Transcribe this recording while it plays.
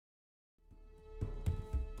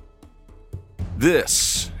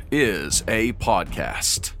This is a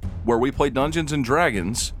podcast where we play Dungeons and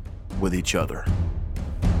Dragons with each other.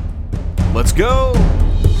 Let's go!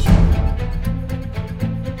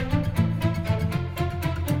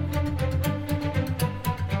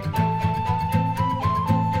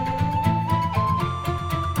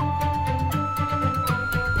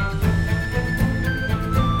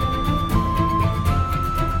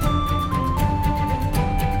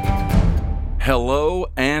 Hello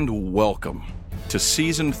and welcome to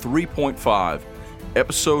Season 3.5,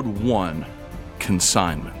 Episode 1,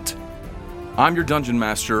 Consignment. I'm your Dungeon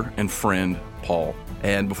Master and friend, Paul.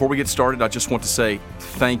 And before we get started, I just want to say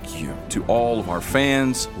thank you to all of our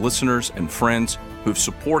fans, listeners, and friends who've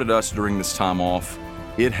supported us during this time off.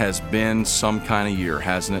 It has been some kind of year,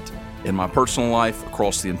 hasn't it? In my personal life,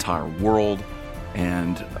 across the entire world.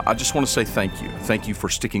 And I just want to say thank you. Thank you for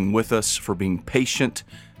sticking with us, for being patient.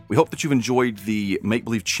 We hope that you've enjoyed the Make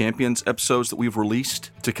Believe Champions episodes that we've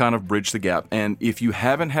released to kind of bridge the gap. And if you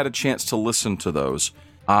haven't had a chance to listen to those,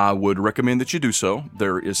 I would recommend that you do so.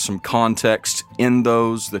 There is some context in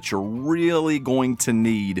those that you're really going to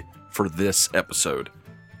need for this episode.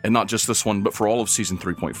 And not just this one, but for all of Season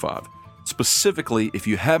 3.5. Specifically, if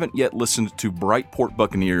you haven't yet listened to Brightport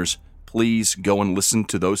Buccaneers, please go and listen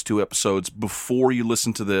to those two episodes before you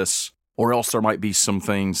listen to this. Or else there might be some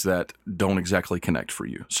things that don't exactly connect for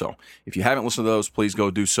you. So if you haven't listened to those, please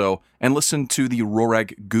go do so. And listen to the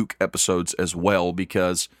Rorag Gook episodes as well,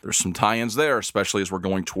 because there's some tie-ins there, especially as we're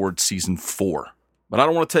going towards Season 4. But I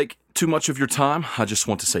don't want to take too much of your time. I just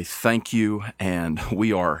want to say thank you, and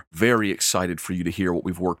we are very excited for you to hear what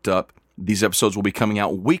we've worked up. These episodes will be coming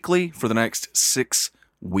out weekly for the next 6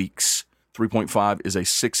 weeks. 3.5 is a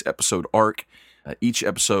 6-episode arc. Each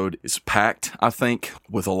episode is packed, I think,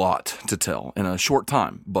 with a lot to tell in a short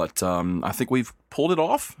time. But I think we've pulled it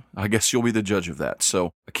off. I guess you'll be the judge of that.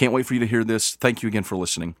 So I can't wait for you to hear this. Thank you again for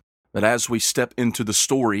listening. But as we step into the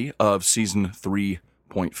story of Season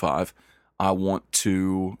 3.5, I want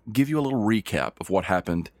to give you a little recap of what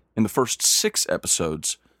happened in the first 6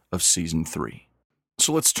 episodes of Season 3.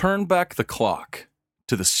 So let's turn back the clock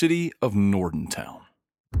to the city of Nordentown.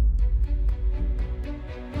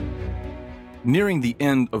 Nearing the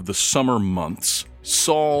end of the summer months,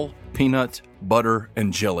 Saul, Peanut, Butter,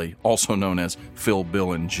 and Jelly, also known as Phil,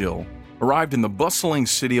 Bill, and Jill, arrived in the bustling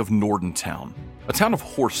city of Nordentown, a town of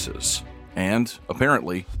horses and,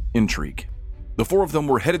 apparently, intrigue. The 4 of them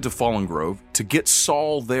were headed to Fallen Grove to get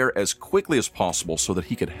Saul there as quickly as possible so that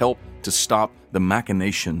he could help to stop the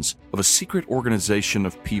machinations of a secret organization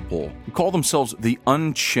of people who call themselves the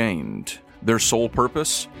Unchained. Their sole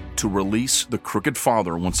purpose? To release the Crooked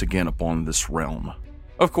Father once again upon this realm.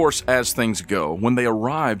 Of course, as things go, when they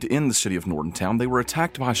arrived in the city of Nordentown, they were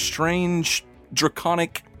attacked by strange,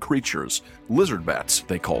 draconic creatures, lizard bats,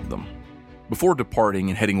 they called them. Before departing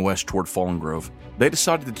and heading west toward Fallen Grove, they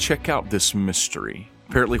decided to check out this mystery.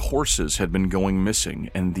 Apparently horses had been going missing,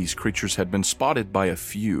 and these creatures had been spotted by a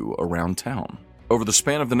few around town. Over the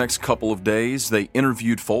span of the next couple of days, they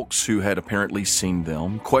interviewed folks who had apparently seen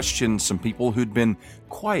them, questioned some people who'd been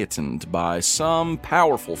quietened by some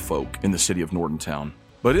powerful folk in the city of Nordentown.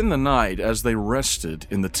 But in the night, as they rested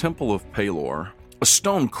in the Temple of Pelor, a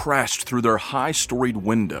stone crashed through their high-storied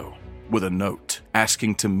window with a note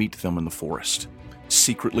asking to meet them in the forest.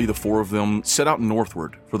 Secretly, the 4 of them set out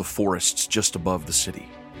northward for the forests just above the city.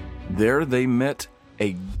 There they met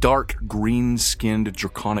a dark green-skinned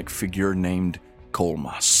draconic figure named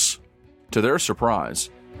Colmas. To their surprise,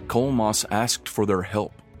 Colmas asked for their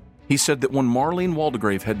help. He said that when Marlene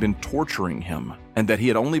Waldegrave had been torturing him, and that he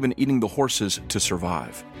had only been eating the horses to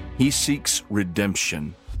survive. He seeks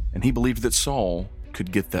redemption, and he believed that Saul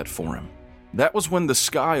could get that for him. That was when the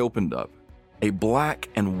sky opened up. A black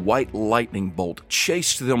and white lightning bolt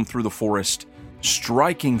chased them through the forest,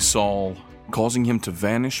 striking Saul, causing him to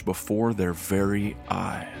vanish before their very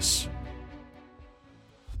eyes.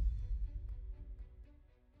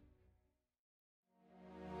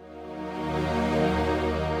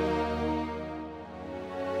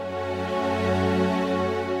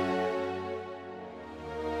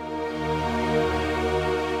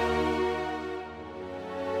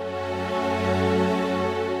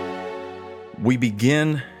 We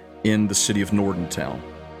begin in the city of Nordentown,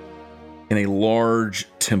 in a large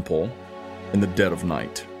temple in the dead of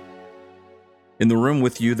night. In the room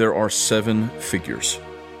with you, there are 7 figures.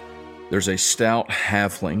 There's a stout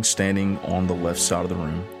halfling standing on the left side of the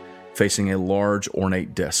room, facing a large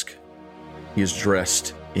ornate desk. He is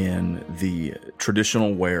dressed in the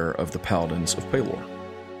traditional wear of the paladins of Pelor.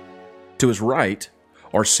 To his right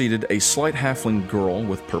are seated a slight halfling girl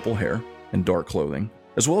with purple hair and dark clothing,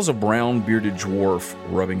 as well as a brown bearded dwarf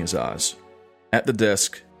rubbing his eyes. At the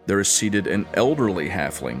desk, there is seated an elderly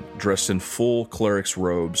halfling dressed in full cleric's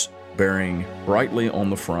robes, bearing brightly on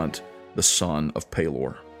the front the son of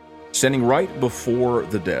Pelor. Standing right before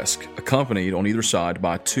the desk, accompanied on either side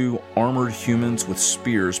by two armored humans with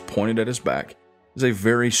spears pointed at his back, is a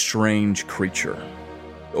very strange creature.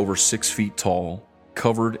 Over 6 feet tall,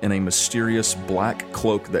 covered in a mysterious black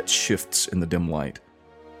cloak that shifts in the dim light.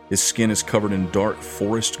 His skin is covered in dark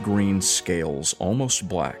forest green scales, almost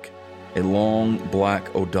black. A long black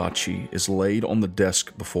odachi is laid on the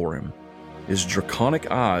desk before him. His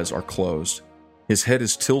draconic eyes are closed. His head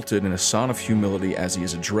is tilted in a sign of humility as he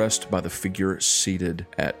is addressed by the figure seated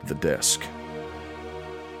at the desk.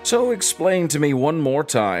 So explain to me one more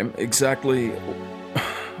time exactly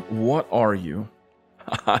what are you?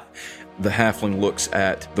 The halfling looks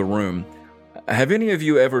at the room. Have any of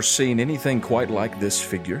you ever seen anything quite like this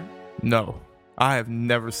figure? No, I have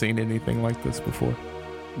never seen anything like this before.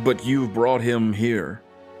 But you've brought him here.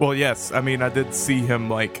 Well, yes, I mean, I did see him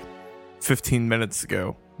like 15 minutes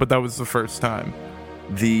ago, but that was the first time.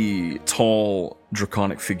 The tall,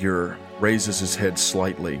 draconic figure raises his head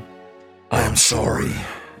slightly. I am sorry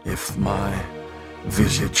if my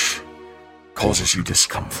visage causes you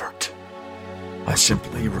discomfort. I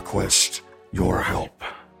simply request your help.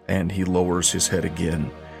 And he lowers his head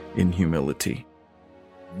again in humility.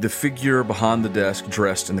 The figure behind the desk,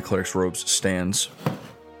 dressed in the cleric's robes, stands.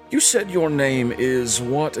 You said your name is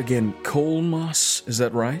what again? Colmas, is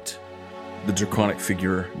that right? The draconic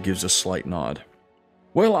figure gives a slight nod.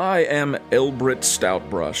 Well, I am Elbrit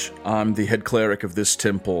Stoutbrush. I'm the head cleric of this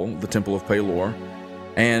temple, the Temple of Pelor,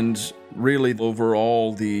 and really over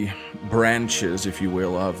all the branches, if you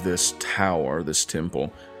will, of this tower, this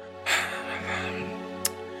temple.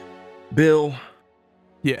 Bill?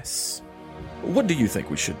 Yes. What do you think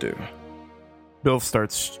we should do? Bill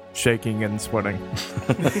starts shaking and sweating.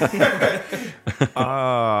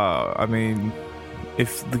 I mean,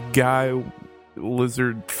 if the guy,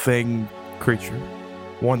 lizard thing creature,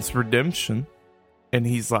 wants redemption, and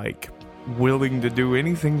he's like willing to do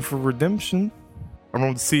anything for redemption, I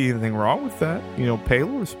don't see anything wrong with that. You know,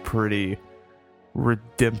 Pelor's pretty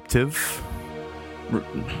redemptive.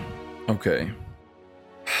 Okay.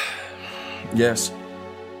 Yes,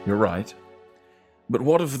 you're right. But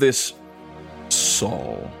what of this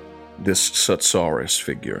Saul, this Sutsaris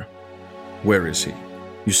figure? Where is he?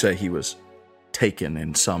 You say he was taken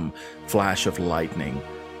in some flash of lightning.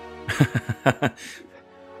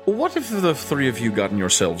 What if the three of you gotten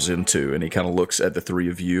yourselves into, and he kind of looks at the three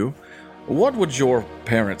of you, what would your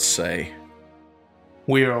parents say?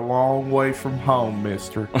 We are a long way from home,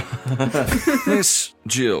 mister. Miss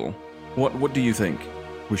Jill, what do you think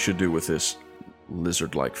we should do with this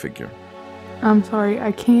lizard-like figure? I'm sorry,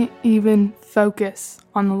 I can't even focus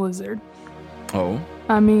on the lizard. Oh?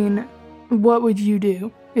 I mean, what would you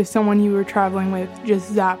do if someone you were traveling with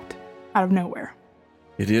just zapped out of nowhere?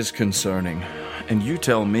 It is concerning. And you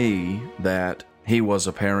tell me that he was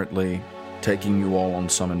apparently taking you all on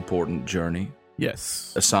some important journey?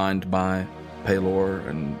 Yes. Assigned by Pelor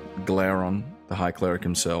and Glaron, the High Cleric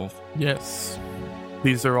himself? Yes.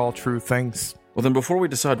 These are all true things. Well, then before we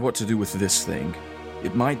decide what to do with this thing,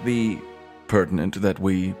 it might be pertinent that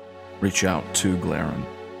we reach out to Glaron.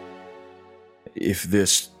 If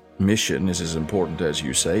this mission is as important as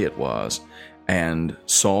you say it was, and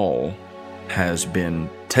Saul has been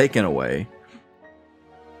taken away...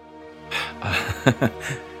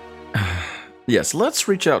 Yes, let's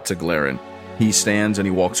reach out to Glaron. He stands and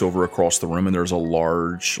he walks over across the room, and there's a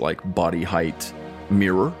large, body height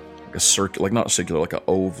mirror, not circular, like an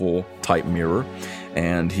oval type mirror,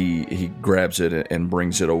 and he grabs it and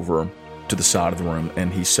brings it over to the side of the room,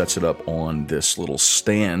 and he sets it up on this little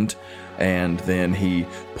stand, and then he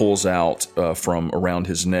pulls out from around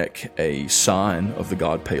his neck a sign of the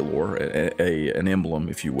god Pelor, an emblem,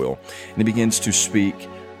 if you will, and he begins to speak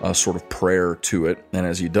a sort of prayer to it, and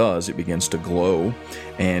as he does, it begins to glow,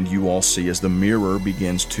 and you all see as the mirror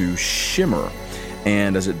begins to shimmer.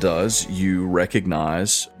 And as it does, you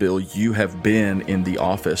recognize, Bill, you have been in the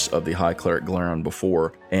office of the High Cleric Glaron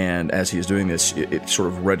before, and as he is doing this, it sort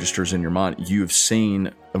of registers in your mind. You've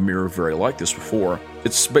seen a mirror very like this before.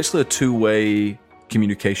 It's basically a two-way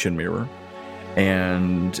communication mirror,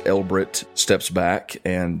 and Elbrit steps back,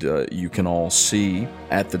 and you can all see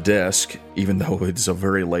at the desk, even though it's a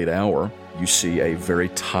very late hour, you see a very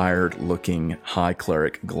tired-looking High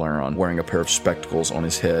Cleric Glaron wearing a pair of spectacles on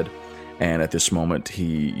his head. And at this moment,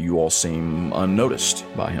 you all seem unnoticed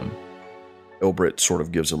by him. Elbrit sort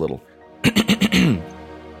of gives a little...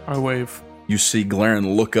 I wave. You see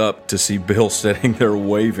Glaren look up to see Bill sitting there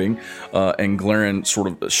waving, and Glaren sort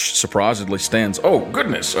of surprisedly stands. Oh,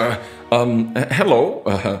 goodness. Hello.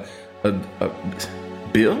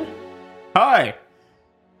 Bill? Hi.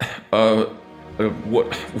 How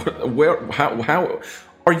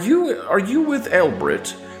are you with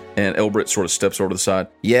Elbrit? And Elbrit sort of steps over to the side.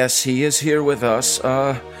 Yes, he is here with us.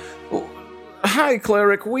 Hi,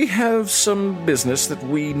 Cleric. We have some business that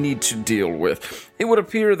we need to deal with. It would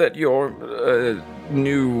appear that your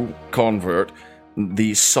new convert,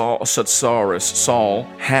 the Satsaris Saul,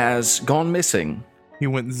 has gone missing. He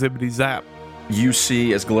went zippity zap. You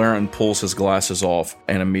see as Glaren pulls his glasses off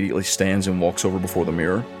and immediately stands and walks over before the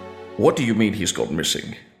mirror. What do you mean he's gone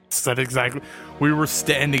missing? Said exactly. We were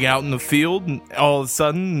standing out in the field, and all of a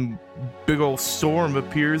sudden, big old storm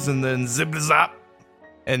appears, and then zip zap,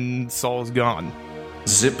 and Saul's gone.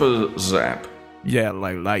 Zip-a-zap. Yeah,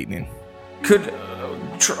 like lightning. Could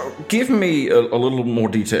give me a little more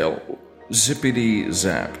detail.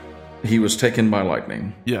 Zippity-zap. He was taken by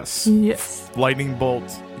lightning. Yes. Yes. Lightning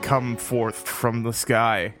bolts come forth from the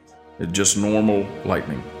sky. Just normal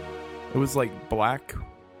lightning. It was like black.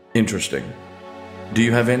 Interesting. Do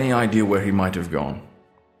you have any idea where he might have gone?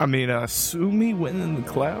 I mean, assume he went in the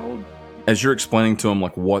cloud? As you're explaining to him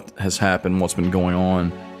like what has happened, what's been going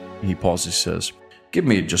on, he pauses, says, "Give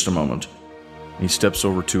me just a moment." He steps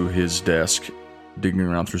over to his desk, digging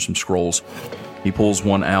around through some scrolls. He pulls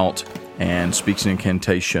one out and speaks an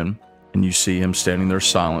incantation, and you see him standing there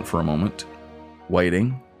silent for a moment,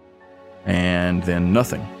 waiting, and then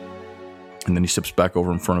nothing. And then he steps back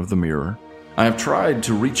over in front of the mirror. "I have tried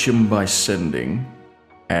to reach him by sending,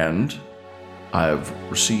 and I have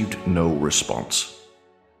received no response.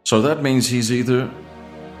 So that means he's either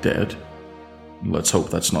dead, let's hope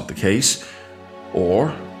that's not the case,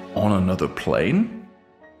 or on another plane.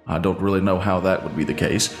 I don't really know how that would be the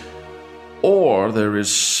case. Or there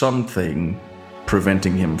is something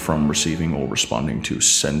preventing him from receiving or responding to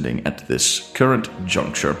sending at this current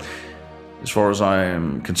juncture. As far as I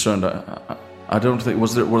am concerned, I don't think...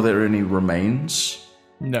 Were there any remains?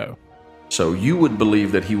 No. So you would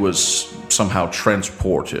believe that he was somehow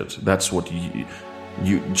transported. That's what you...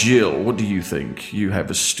 Jill, what do you think? You have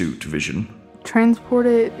astute vision.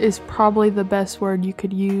 Transported is probably the best word you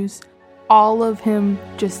could use. All of him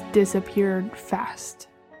just disappeared fast.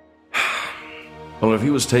 Well, if he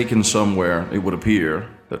was taken somewhere, it would appear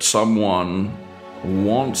that someone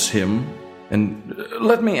wants him. And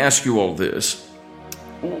let me ask you all this.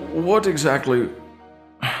 What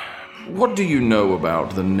do you know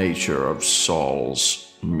about the nature of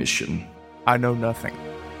Saul's mission? I know nothing.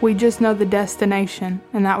 We just know the destination,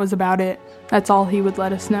 and that was about it. That's all he would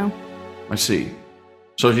let us know. I see.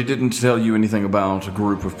 So he didn't tell you anything about a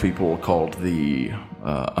group of people called the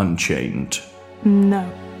Unchained? No.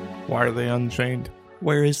 Why are they unchained?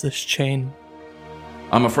 Where is this chain?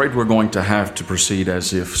 I'm afraid we're going to have to proceed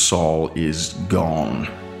as if Saul is gone,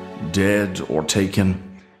 dead or taken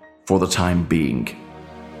for the time being.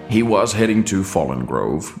 He was heading to Fallen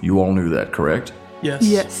Grove. You all knew that, correct? Yes.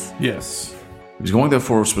 Yes. Yes. He was going there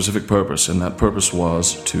for a specific purpose, and that purpose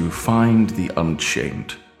was to find the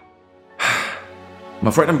Unchained. I'm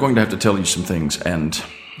afraid I'm going to have to tell you some things, and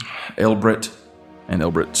Elbrit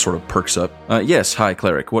sort of perks up. Yes, hi,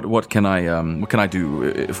 Cleric. What can I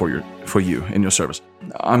do for you in your service?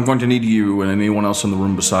 I'm going to need you and anyone else in the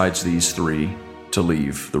room besides these three to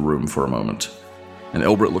leave the room for a moment. And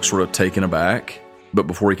Elbrit looks sort of taken aback, but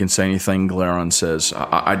before he can say anything, Glaren says,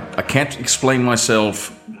 I can't explain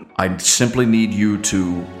myself. I simply need you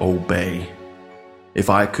to obey. If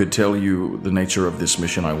I could tell you the nature of this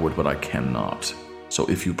mission, I would, but I cannot. So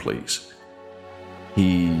if you please.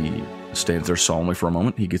 He stands there solemnly for a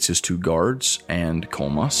moment. He gets his two guards and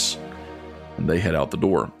Kolmas, and they head out the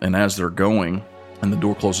door. And as they're going, and the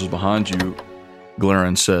door closes behind you,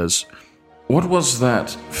 Glaren says, "What was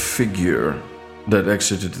that figure that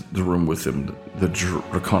exited the room with him, the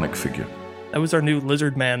draconic figure?" That was our new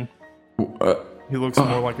lizard man. He looks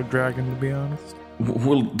more like a dragon, to be honest.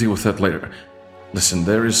 We'll deal with that later. Listen,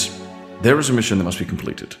 there is a mission that must be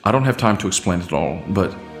completed. I don't have time to explain it all,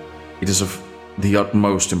 but it is of the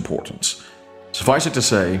utmost importance. Suffice it to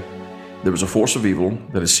say, there is a force of evil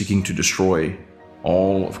that is seeking to destroy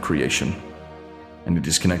all of creation, and it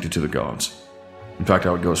is connected to the gods. In fact,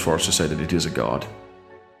 I would go as far as to say that it is a god.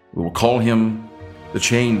 We will call him the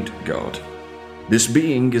Chained God. This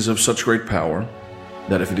being is of such great power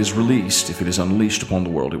that if it is released, if it is unleashed upon the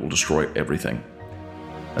world, it will destroy everything.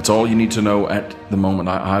 That's all you need to know at the moment.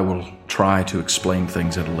 I will try to explain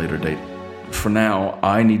things at a later date. For now,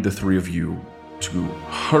 I need the three of you to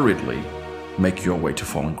hurriedly make your way to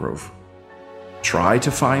Fallen Grove. Try to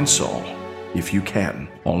find Saul, if you can,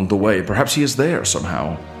 on the way. Perhaps he is there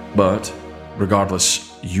somehow. But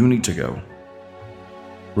regardless, you need to go.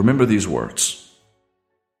 Remember these words.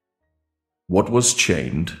 What was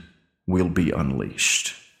chained will be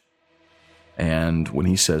unleashed. And when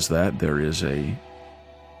he says that, there is a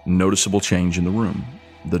noticeable change in the room.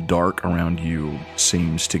 The dark around you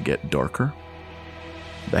seems to get darker.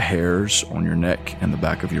 The hairs on your neck and the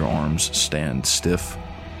back of your arms stand stiff,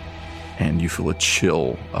 and you feel a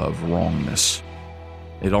chill of wrongness.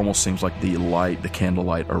 It almost seems like the light, the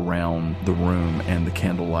candlelight around the room and the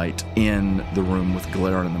candlelight in the room with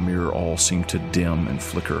glare in the mirror all seem to dim and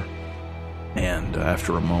flicker. And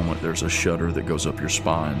after a moment, there's a shudder that goes up your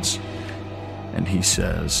spines. And he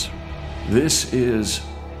says, "This is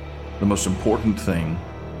the most important thing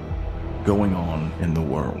going on in the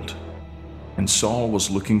world. And Saul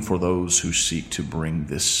was looking for those who seek to bring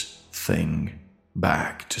this thing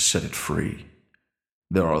back, to set it free.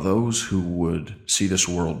 There are those who would see this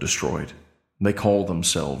world destroyed. They call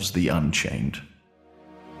themselves the Unchained.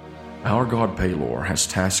 Our god Pelor has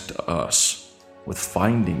tasked us with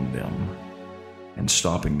finding them and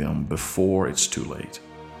stopping them before it's too late,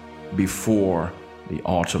 before the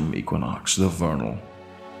autumn equinox, the vernal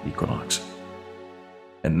equinox.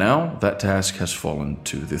 And now that task has fallen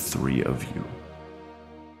to the three of you."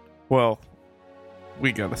 Well,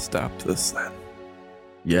 we gotta stop this then.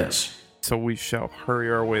 Yes. So we shall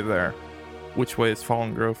hurry our way there. Which way is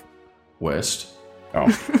Fallen Grove? West.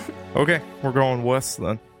 Oh. Okay, we're going west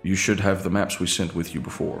then. You should have the maps we sent with you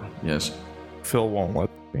before. Yes. Phil won't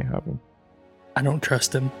let me have them. I don't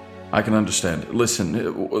trust him. I can understand. Listen,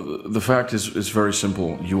 the fact is very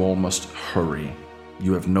simple. You all must hurry.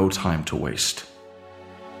 You have no time to waste.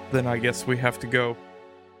 Then I guess we have to go.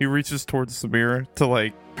 He reaches towards the mirror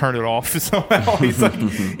to turn it off somehow. He's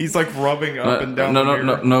like rubbing up and down the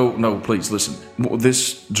mirror. No, please listen.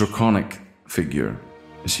 This draconic figure,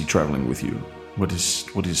 is he traveling with you? What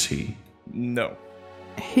is he? No.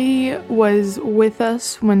 He was with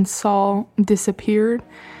us when Saul disappeared,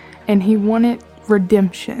 and he wanted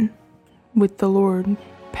redemption with the Lord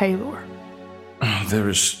Pelor. There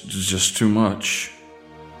is just too much.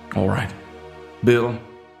 All right. Bill?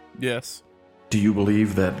 Yes. Do you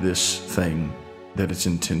believe that this thing, that its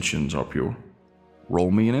intentions are pure?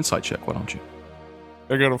 Roll me an insight check, why don't you?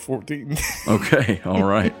 I got a 14. Okay, all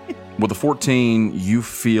right. With a 14, you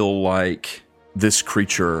feel like this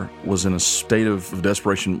creature was in a state of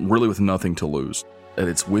desperation, really with nothing to lose, at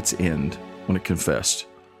its wit's end when it confessed.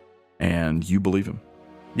 And you believe him?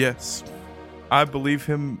 Yes. I believe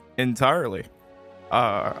him entirely.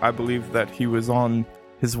 I believe that he was on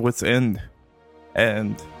his wit's end,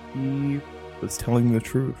 and he was telling the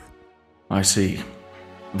truth. I see.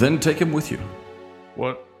 Then take him with you.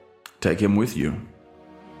 What? Take him with you.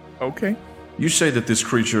 Okay. You say that this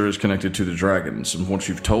creature is connected to the dragons, and what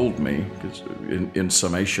you've told me is, in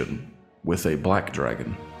summation, with a black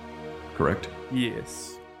dragon, correct?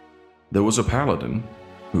 Yes. There was a paladin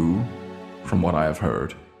who, from what I have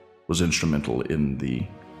heard, was instrumental in the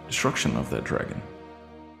destruction of that dragon.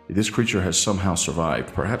 This creature has somehow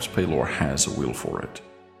survived. Perhaps Pelor has a will for it.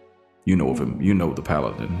 You know of him. You know the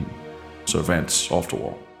paladin, Sir Vance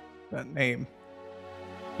Oftawall. That name.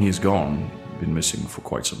 He is gone, been missing for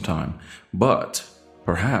quite some time. But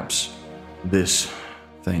perhaps this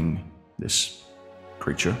thing, this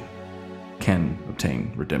creature, can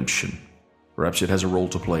obtain redemption. Perhaps it has a role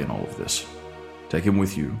to play in all of this. Take him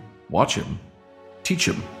with you. Watch him. Teach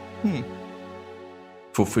him.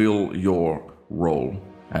 Fulfill your role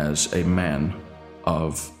as a man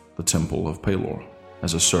of the Temple of Pelor,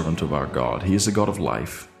 as a servant of our God. He is a God of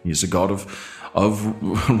life. He is a God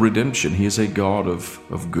of redemption. He is a God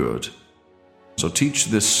of good. So teach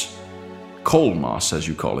this Colmas, as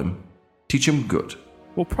you call him, teach him good.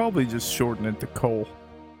 We'll probably just shorten it to Cole.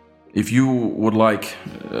 If you would like,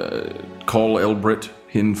 call Elbrit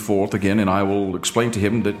hinforth again, and I will explain to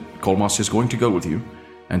him that Colmas is going to go with you,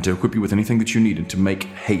 and to equip you with anything that you need, and to make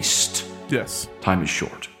haste. Yes. Time is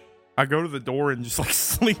short. I go to the door and just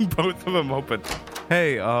sling both of them open.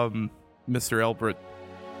 Hey, Mr. Elbrit,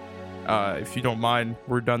 if you don't mind,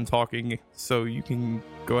 we're done talking, so you can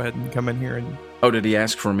go ahead and come in here and... Oh, did he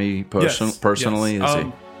ask for me personally? Yes. Is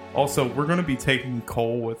he? Also, we're going to be taking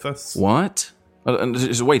Cole with us. What?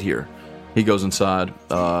 Just wait here. He goes inside,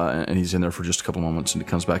 and he's in there for just a couple moments, and he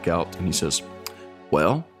comes back out, and he says,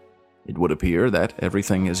 "Well, it would appear that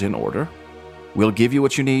everything is in order. We'll give you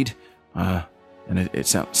what you need, and it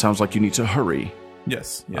sounds like you need to hurry."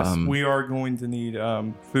 Yes. We are going to need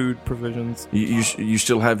food, provisions. You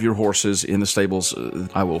still have your horses in the stables.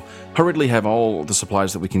 I will hurriedly have all the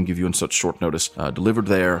supplies that we can give you in such short notice delivered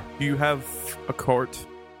there. Do you have a cart?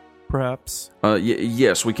 perhaps?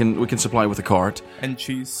 Yes, we can supply with a cart. And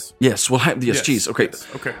cheese. Yes, we'll have cheese. Okay.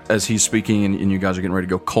 Yes, okay. As he's speaking and you guys are getting ready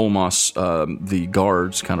to go, Colmas, the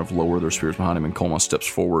guards kind of lower their spears behind him, and Colmas steps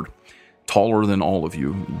forward, taller than all of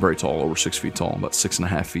you, very tall, over 6 feet tall, about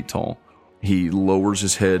 6.5 feet tall. He lowers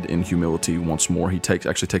his head in humility once more. He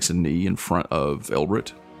actually takes a knee in front of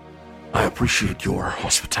Elbert. I appreciate your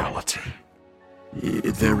hospitality.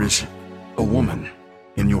 There is a woman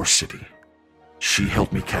in your city. She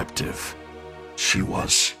held me captive. She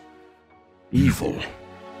was evil,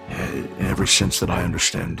 in every sense that I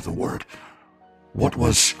understand the word. What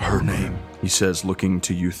was her name? He says, looking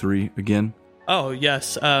to you three again. Oh,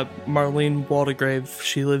 yes, Marlene Waldegrave.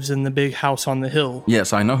 She lives in the big house on the hill.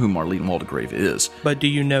 Yes, I know who Marlene Waldegrave is. But do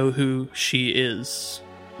you know who she is?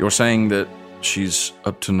 You're saying that she's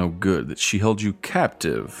up to no good, that she held you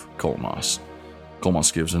captive, Colmas.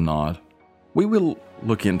 Colmas gives a nod. We will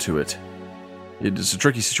look into it. It is a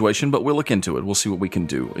tricky situation, but we'll look into it. We'll see what we can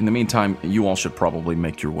do. In the meantime, you all should probably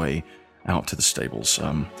make your way out to the stables.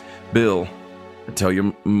 Bill, tell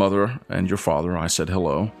your mother and your father I said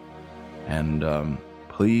hello. And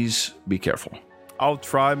please be careful. I'll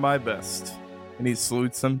try my best. And he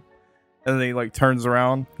salutes him. And then he turns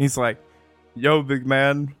around. He's like, yo, big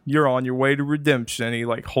man, you're on your way to redemption. And he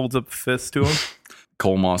holds up a fist to him.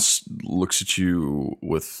 Colmas looks at you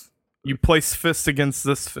with... You place fist against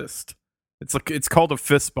this fist. It's called a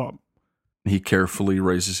fist bump. He carefully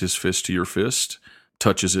raises his fist to your fist,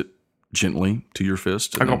 touches it gently to your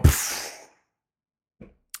fist. I go...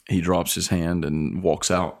 He drops his hand and walks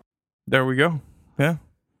out. There we go. Yeah.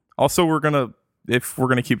 Also, if we're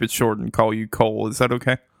gonna keep it short and call you Cole, is that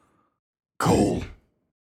okay? Cole.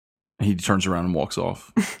 He turns around and walks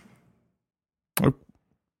off.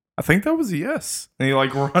 I think that was a yes. And he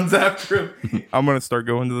runs after him. I'm gonna start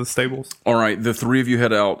going to the stables. All right, the three of you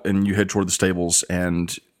head out and you head toward the stables,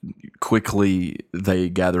 and quickly they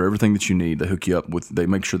gather everything that you need. They hook you up with. They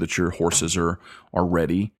make sure that your horses are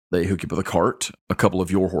ready. They hook you up with a cart, a couple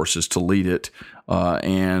of your horses to lead it,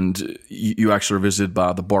 and you actually are visited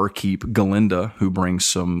by the barkeep, Galinda, who brings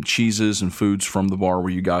some cheeses and foods from the bar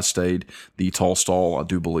where you guys stayed. The Tall Stall, I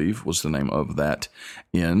do believe, was the name of that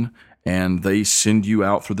inn. And they send you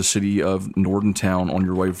out through the city of Nordentown on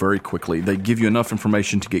your way very quickly. They give you enough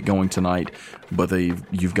information to get going tonight, but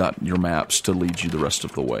you've got your maps to lead you the rest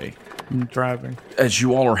of the way. I'm driving. As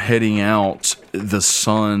you all are heading out, the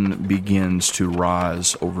sun begins to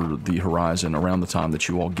rise over the horizon around the time that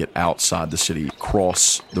you all get outside the city,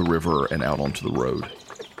 cross the river, and out onto the road.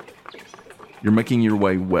 You're making your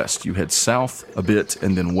way west. You head south a bit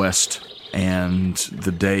and then west, and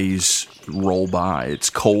the days roll by. It's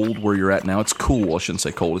cold where you're at now. It's cool. I shouldn't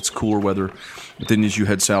say cold. It's cooler weather. But then as you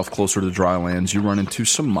head south closer to the dry lands, you run into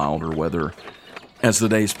some milder weather. As the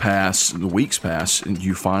days pass, the weeks pass, and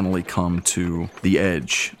you finally come to the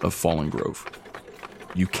edge of Fallen Grove.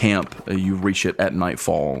 You camp, you reach it at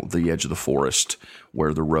nightfall, the edge of the forest,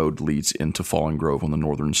 where the road leads into Fallen Grove on the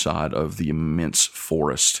northern side of the immense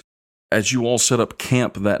forest. As you all set up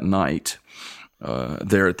camp that night,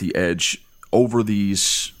 there at the edge, over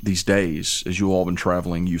these days, as you all been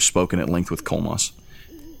traveling, you've spoken at length with Colmas.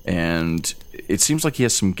 And it seems like he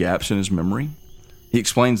has some gaps in his memory. He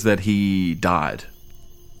explains that he died,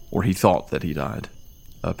 or he thought that he died,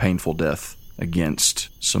 a painful death against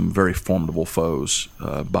some very formidable foes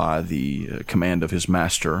by the command of his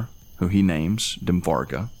master, who he names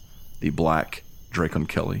Dimvarga, the Black Dracon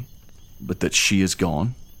Kelly, but that she is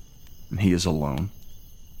gone, and he is alone.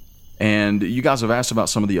 And you guys have asked about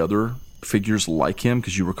some of the other figures like him,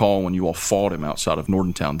 because you recall when you all fought him outside of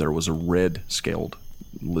Nordentown, there was a red-scaled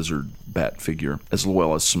lizard bat figure, as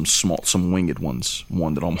well as some winged ones,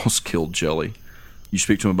 one that almost killed Jelly. You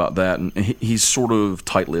speak to him about that, and he's sort of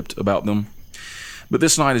tight-lipped about them. But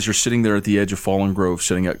this night, as you're sitting there at the edge of Fallen Grove,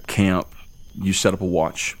 sitting at camp, you set up a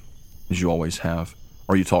watch, as you always have.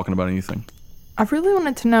 Are you talking about anything? I really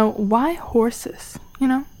wanted to know, why horses,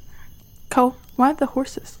 Cole, why the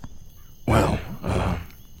horses? Well,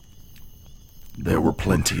 there were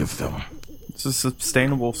plenty of them. It's a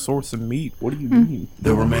sustainable source of meat. What do you mean?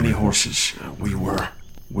 There were many horses.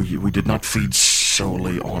 We did not feed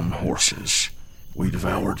solely on horses. We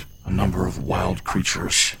devoured a number of wild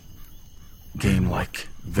creatures. Game like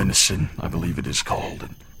venison, I believe it is called.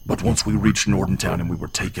 But once we reached Nordentown and we were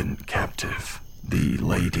taken captive, the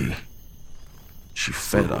lady, she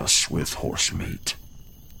fed us with horse meat.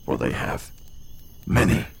 For they have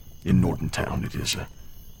many in Nordentown. It is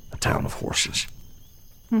a town of horses.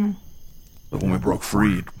 But when we broke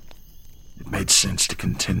free, it made sense to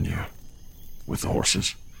continue with the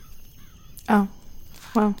horses. Oh,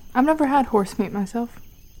 well, I've never had horse meat myself.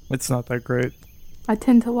 It's not that great. I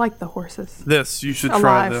tend to like the horses. This, you should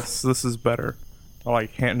try Alive. this. This is better. I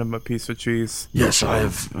like handing him a piece of cheese. Yes, I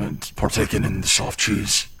have partaken in the soft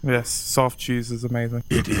cheese. Yes, soft cheese is amazing.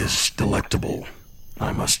 It is delectable,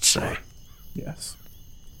 I must say. Yes.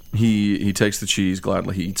 He takes the cheese,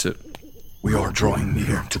 gladly he eats it. We are drawing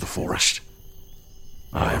near to the forest.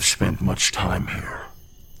 I have spent much time here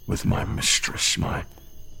with my mistress, my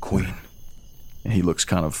queen. And he looks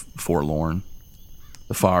kind of forlorn.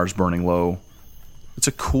 The fire's burning low. It's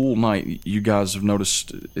a cool night. You guys have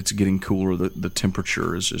noticed it's getting cooler. The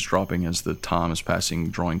temperature is dropping as the time is passing,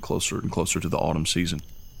 drawing closer and closer to the autumn season.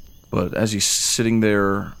 But as he's sitting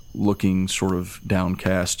there looking sort of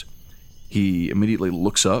downcast, he immediately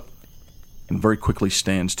looks up and very quickly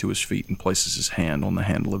stands to his feet and places his hand on the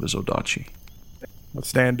handle of his Odachi. I'll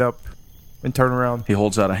stand up and turn around. He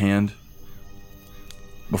holds out a hand.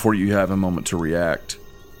 Before you have a moment to react,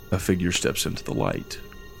 a figure steps into the light.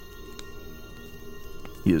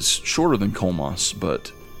 He is shorter than Kolmas,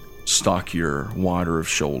 but stockier, wider of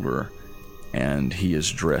shoulder, and he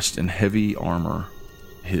is dressed in heavy armor.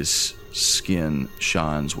 His skin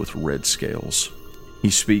shines with red scales.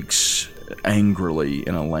 He speaks angrily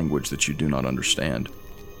in a language that you do not understand.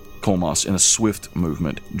 Kolmas, in a swift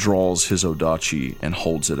movement, draws his Odachi and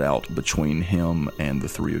holds it out between him and the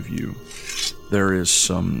three of you. There is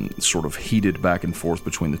some sort of heated back and forth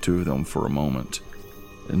between the two of them for a moment,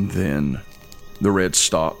 and then the red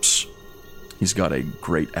stops. He's got a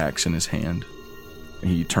great axe in his hand.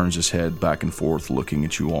 He turns his head back and forth looking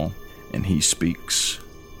at you all, and he speaks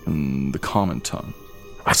in the common tongue.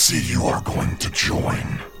 I see you are going to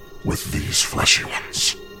join with these fleshy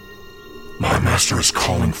ones. My master is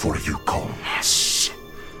calling for you, Kolmas.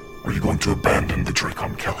 Are you going to abandon the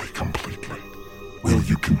Dracon Kelly completely? Will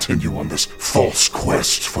you continue on this false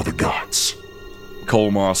quest for the gods?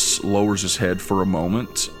 Kolmas lowers his head for a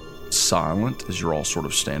moment, silent as you're all sort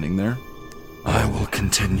of standing there. I will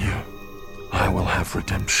continue. I will have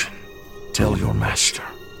redemption. Tell your master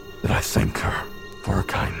that I thank her for her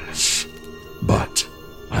kindness. But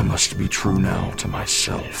I must be true now to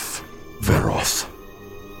myself. Veroth.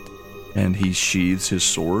 And he sheathes his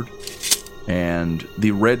sword, and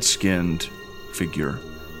the red-skinned figure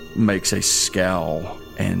makes a scowl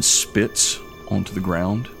and spits onto the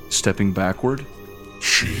ground, stepping backward.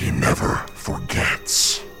 She never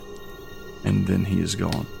forgets. And then he is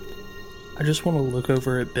gone. I just want to look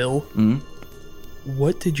over at Bill.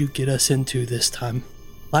 What did you get us into this time?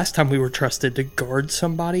 Last time we were trusted to guard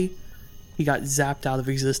somebody. He got zapped out of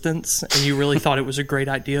existence, and you really thought it was a great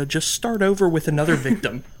idea. Just start over with another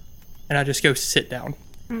victim. And I just go sit down.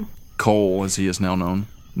 Cole, as he is now known,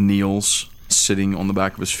 kneels, sitting on the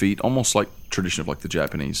back of his feet, almost like tradition of like the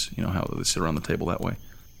Japanese, you know, how they sit around the table that way.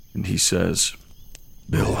 And he says,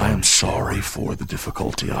 Bill, I am sorry for the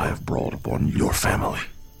difficulty I have brought upon your family.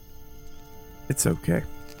 It's okay.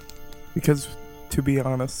 Because, to be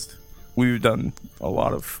honest, we've done a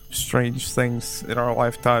lot of strange things in our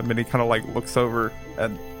lifetime, and he kind of like looks over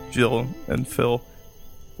at Jill and Phil.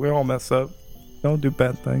 We all mess up. Don't do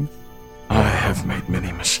bad things. I have made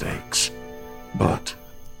many mistakes, but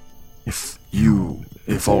if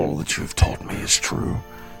all that you have taught me is true,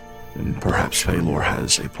 then perhaps Pelor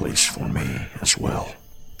has a place for me as well.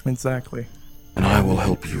 Exactly. And I will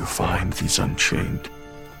help you find these Unchained.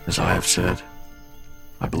 As I have said,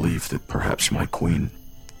 I believe that perhaps my queen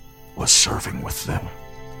was serving with them,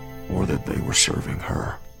 or that they were serving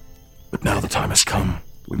her. But now the time has come.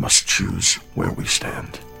 We must choose where we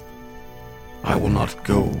stand. I will not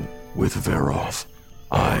go with Veroth.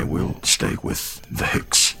 I will stay with the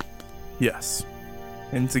Hicks. Yes.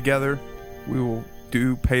 And together, we will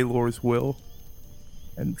do Pelor's will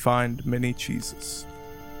and find many cheeses.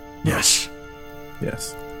 Yes.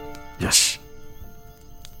 Yes. Yes.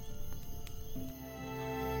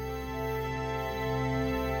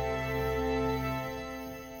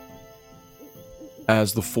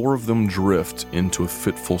 as the four of them drift into a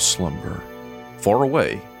fitful slumber, far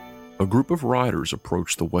away, a group of riders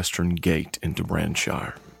approach the western gate into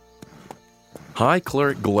Brandshire. High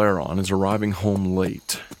Cleric Glaron is arriving home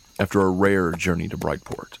late after a rare journey to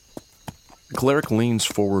Brightport. The cleric leans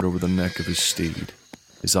forward over the neck of his steed,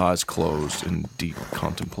 his eyes closed in deep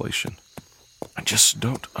contemplation. I just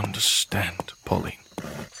don't understand, Pauline.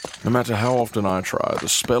 No matter how often I try, the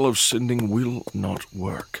spell of sending will not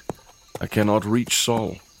work. I cannot reach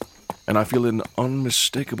Saul, and I feel an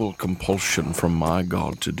unmistakable compulsion from my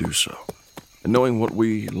God to do so. And knowing what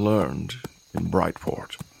we learned in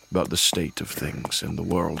Brightport about the state of things in the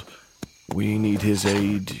world, we need his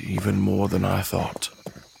aid even more than I thought.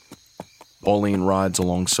 Pauline rides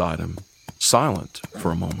alongside him, silent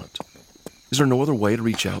for a moment. Is there no other way to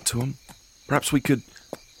reach out to him? Perhaps we could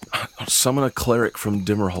summon a cleric from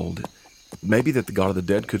Dimmerhold. Maybe that the god of the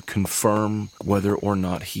dead could confirm whether or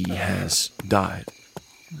not he has died.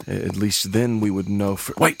 At least then we would know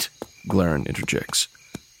for... Wait! Glaron interjects.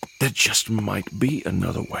 There just might be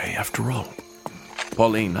another way after all.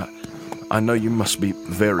 Pauline, I know you must be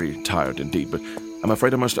very tired indeed, but I'm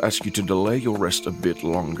afraid I must ask you to delay your rest a bit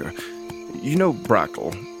longer. You know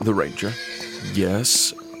Brackle, the ranger?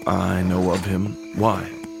 Yes, I know of him.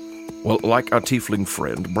 Why? Well, like our tiefling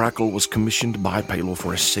friend, Brackle was commissioned by Pelor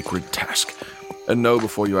for a sacred task. And no,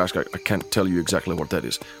 before you ask, I can't tell you exactly what that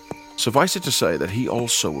is. Suffice it to say that he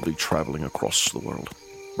also will be traveling across the world.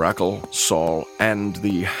 Brackle, Saul, and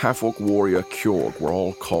the half-orc warrior Kjorg were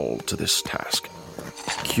all called to this task.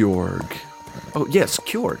 Kjorg. Oh, yes,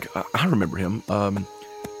 Kjorg. I remember him.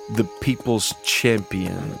 The People's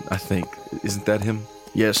Champion, I think. Isn't that him?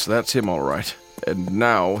 Yes, that's him, all right. And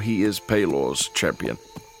now he is Pelor's champion.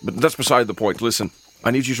 But that's beside the point. Listen, I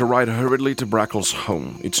need you to ride hurriedly to Brackle's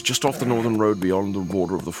home. It's just off the northern road beyond the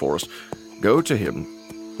border of the forest. Go to him.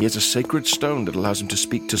 He has a sacred stone that allows him to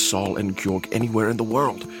speak to Saul and Kjorg anywhere in the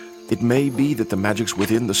world. It may be that the magics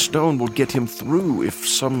within the stone will get him through if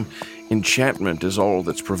some enchantment is all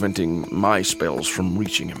that's preventing my spells from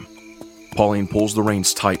reaching him. Pauline pulls the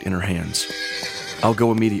reins tight in her hands. I'll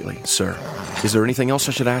go immediately, sir. Is there anything else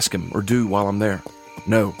I should ask him or do while I'm there?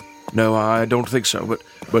 No, I don't think so,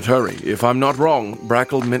 but hurry. If I'm not wrong,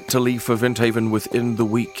 Brackle meant to leave for Venthaven within the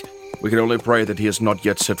week. We can only pray that he has not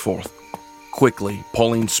yet set forth. Quickly,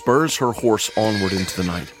 Pauline spurs her horse onward into the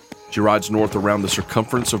night. She rides north around the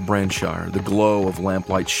circumference of Branshire, the glow of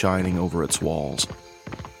lamplight shining over its walls.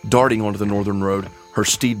 Darting onto the northern road, her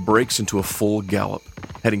steed breaks into a full gallop,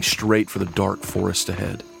 heading straight for the dark forest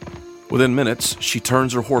ahead. Within minutes, she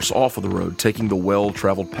turns her horse off of the road, taking the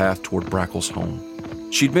well-traveled path toward Brackle's home.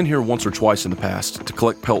 She'd been here once or twice in the past to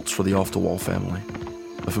collect pelts for the Off-the-Wall family.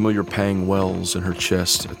 A familiar pang wells in her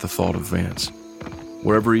chest at the thought of Vance.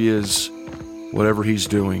 Wherever he is, whatever he's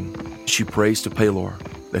doing, she prays to Pelor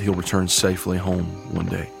that he'll return safely home one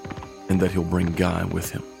day, and that he'll bring Guy with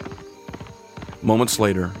him. Moments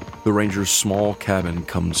later, the ranger's small cabin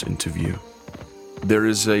comes into view. There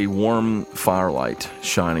is a warm firelight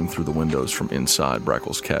shining through the windows from inside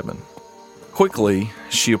Brackle's cabin. Quickly,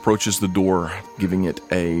 she approaches the door, giving it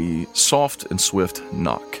a soft and swift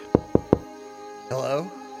knock.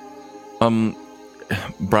 Hello?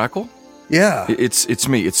 Brackle? Yeah. It's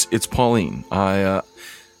me. It's Pauline.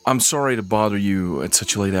 I'm sorry to bother you at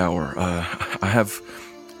such a late hour. I have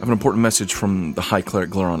an important message from the High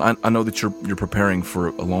Cleric Glaron. I know that you're preparing for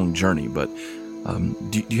a long journey, but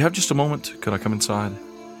do you have just a moment? Could I come inside?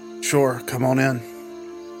 Sure, come on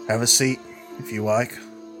in. Have a seat, if you like.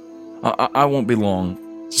 I won't be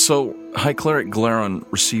long. So, High Cleric Glaron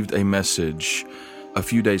received a message a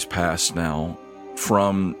few days past now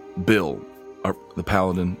from Bill, the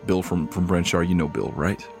Paladin, Bill from Branshire. You know Bill,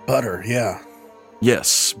 right? Butter, yeah.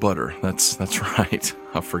 Yes, Butter. That's right.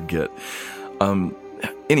 I forget.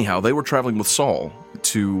 Anyhow, they were traveling with Saul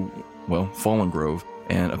to, Fallen Grove,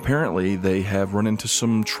 and apparently they have run into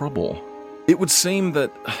some trouble. It would seem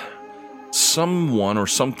that someone or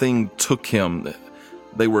something took him.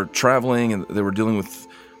 They were traveling and they were dealing with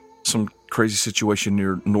some crazy situation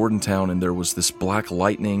near Nordentown, and there was this black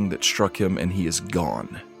lightning that struck him, and he is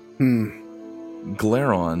gone.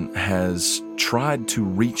 Glaron has tried to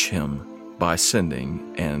reach him by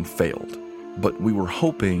sending and failed. But we were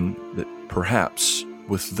hoping that perhaps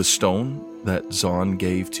with the stone that Zahn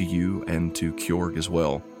gave to you and to Kjorg as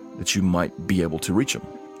well, that you might be able to reach him.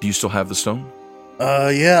 Do you still have the stone?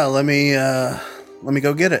 Yeah, let me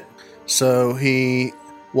go get it. So he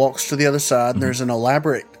walks to the other side, and there's an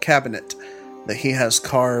elaborate cabinet that he has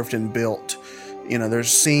carved and built. You know, there's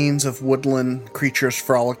scenes of woodland creatures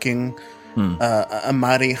frolicking, a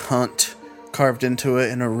mighty hunt carved into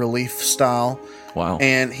it in a relief style. Wow.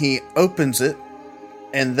 And he opens it,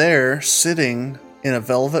 and there, sitting in a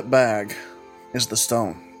velvet bag, is the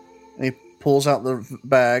stone. And he pulls out the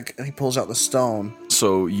bag, and he pulls out the stone.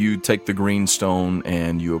 So you take the green stone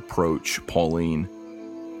and you approach Pauline.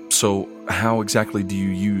 So how exactly do you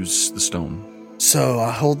use the stone? So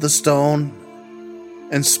I hold the stone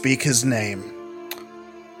and speak his name.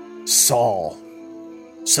 Saul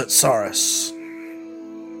Setsaris.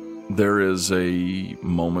 There is a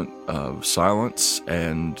moment of silence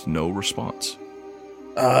and no response.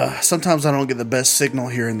 Sometimes I don't get the best signal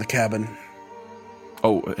here in the cabin.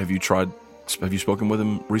 Oh, have you spoken with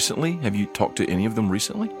him recently? Have you talked to any of them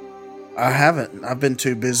recently? I haven't. I've been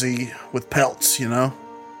too busy with pelts, you know?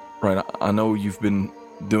 Right, I know you've been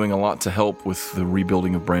doing a lot to help with the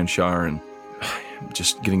rebuilding of Branshire and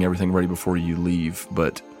just getting everything ready before you leave,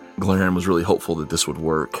 but Galarian was really hopeful that this would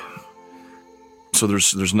work. So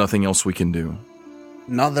there's nothing else we can do.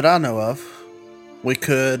 Not that I know of. We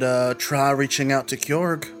could try reaching out to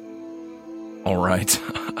Kjorg. All right.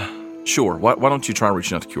 Sure. Why don't you try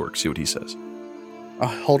reaching out to Kjorg, see what he says? I'll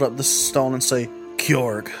hold up the stone and say,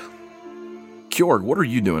 Kjorg. Kjorg, what are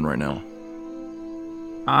you doing right now?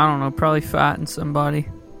 I don't know, probably fighting somebody.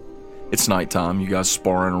 It's nighttime. You guys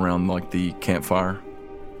sparring around like the campfire.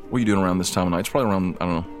 What are you doing around this time of night? It's probably around, I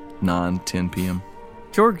don't know, 9, 10 p.m.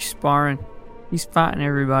 George's sparring. He's fighting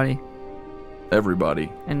everybody Everybody.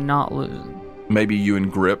 and not losing. Maybe you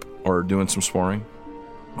and Grip are doing some sparring.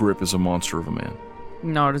 Grip is a monster of a man.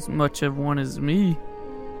 Not as much of one as me.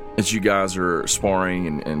 As you guys are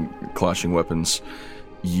sparring and clashing weapons,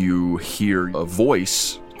 you hear a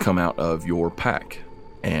voice come out of your pack,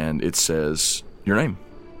 and it says your name.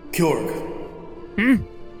 Kjorg.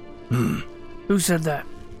 Who said that?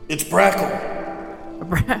 It's Brackle.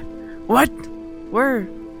 What? Where?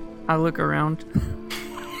 I look around.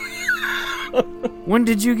 When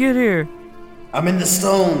did you get here? I'm in the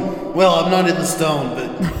stone. Well, I'm not in the stone,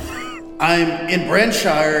 but I'm in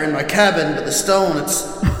Branshire in my cabin, but the stone, it's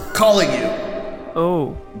calling you.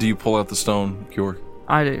 Oh, Do you pull out the stone, Kjorg?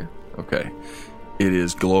 I do. Okay. It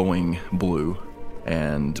is glowing blue,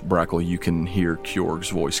 and Brackle, you can hear Kjorg's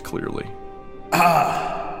voice clearly.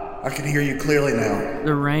 I can hear you clearly now.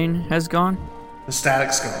 The rain has gone? The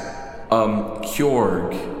static's gone.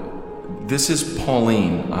 Kjorg, this is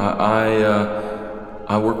Pauline.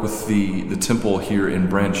 I work with the temple here in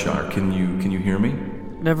Branshire. Can you hear me?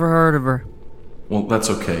 Never heard of her. Well, that's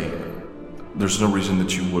okay. There's no reason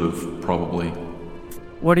that you would have probably.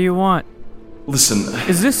 What do you want?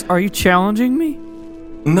 Listen. Are you challenging me?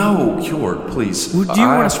 No, Kjorg, please. Would you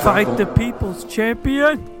I want asked to fight Brackle- the people's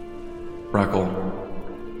champion?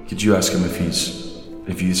 Brackle, could you ask him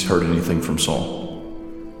if he's heard anything from Saul?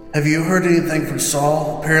 Have you heard anything from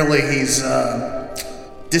Saul? Apparently he's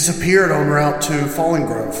disappeared en route to Falling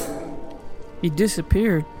Grove. He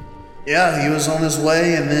disappeared. Yeah, he was on his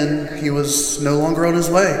way, and then he was no longer on his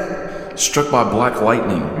way. Struck by black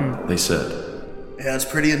lightning, they said. Yeah, it's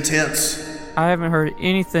pretty intense. I haven't heard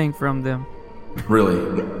anything from them.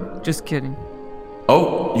 Really? Just kidding.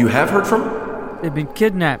 Oh, you have heard from him? They've been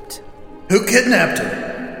kidnapped. Who kidnapped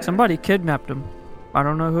him? Somebody kidnapped them. I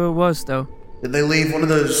don't know who it was, though. Did they leave one of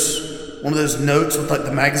those notes with like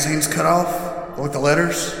the magazines cut off, like the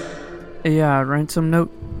letters? Yeah, ransom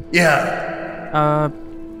note. Yeah.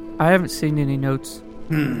 I haven't seen any notes.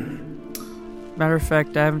 Matter of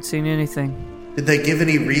fact, I haven't seen anything. Did they give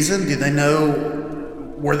any reason? Do they know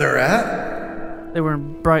where they're at? They were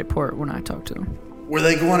in Brightport when I talked to them. Were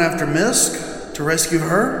they going after Misk to rescue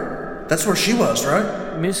her? That's where she was, right?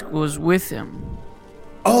 Misk was with him.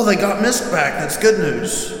 Oh, they got Misk back. That's good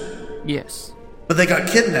news. Yes. But they got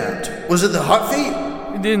kidnapped. Was it the Hot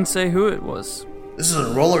Feet? It didn't say who it was. This is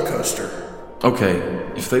a roller coaster. Okay,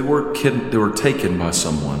 if they were taken by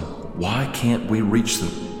someone, why can't we reach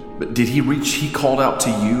them? But did he called out to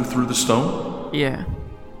you through the stone? Yeah.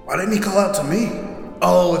 Why didn't he call out to me?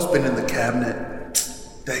 Oh, it's been in the cabinet.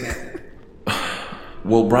 Dang it.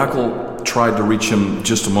 Well, Brackle tried to reach him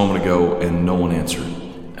just a moment ago, and no one answered.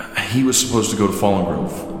 He was supposed to go to Fallen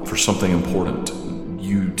Grove for something important.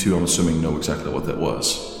 You two, I'm assuming, know exactly what that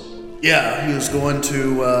was. Yeah, he was going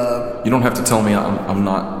to, You don't have to tell me. I'm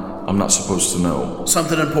not supposed to know.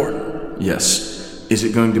 something important. Yes. Is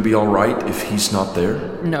it going to be all right if he's not there?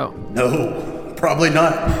 No. No, probably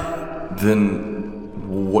not. Then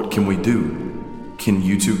what can we do? Can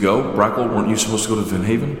you two go? Brackle, weren't you supposed to go to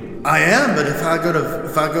Vinhaven? I am, but if I go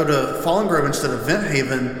to Fallen Grove instead of Vent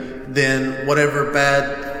Haven, then whatever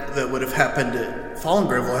bad that would have happened at Fallen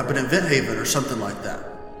Grove will happen in Vent Haven or something like that.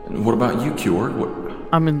 And what about you, Kjorg?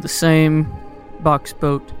 I'm in the same box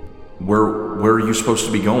boat. Where are you supposed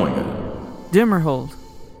to be going? Dimmerhold.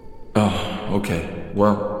 Oh, okay.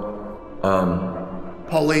 Well,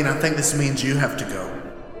 Pauline, I think this means you have to go.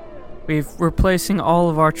 We're placing all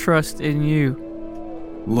of our trust in you.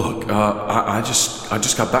 look, I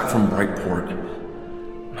just got back from Brightport.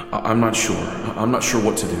 I'm not sure. I'm not sure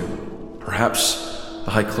what to do. Perhaps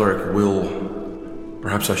the High Cleric will.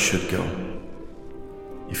 Perhaps I should go.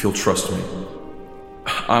 If you'll trust me.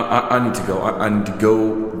 I need to go. I need to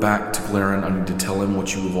go back to Galarian. I need to tell him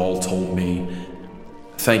what you have all told me.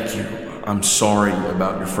 Thank you. I'm sorry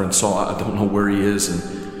about your friend Saul. I don't know where he is,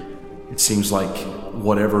 and it seems like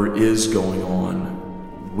whatever is going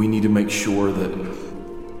on, we need to make sure that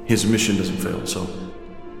his mission doesn't fail. So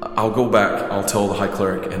I'll go back. I'll tell the High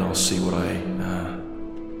Cleric, and I'll see what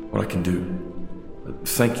I can do.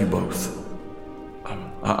 Thank you both.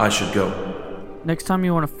 I should go. Next time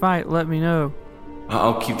you want to fight, let me know.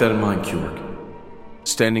 I'll keep that in mind, Kjork.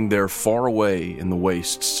 Standing there far away in the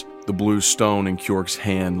wastes, the blue stone in Kjork's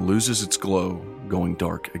hand loses its glow, going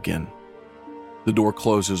dark again. The door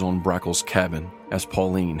closes on Brackle's cabin as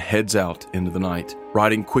Pauline heads out into the night,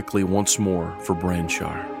 riding quickly once more for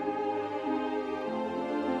Branshire.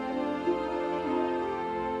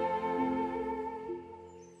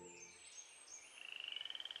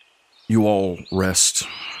 You all rest.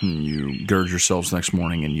 You gird yourselves next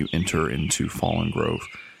morning and you enter into Fallen Grove.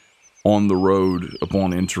 On the road,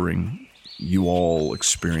 upon entering, you all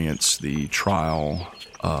experience the trial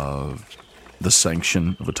of the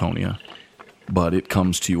sanction of Atonia, but it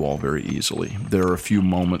comes to you all very easily. There are a few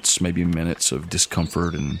moments, maybe minutes of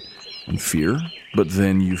discomfort and fear, but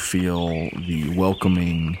then you feel the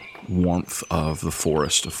welcoming warmth of the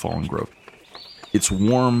forest of Fallen Grove. It's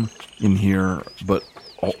warm in here, but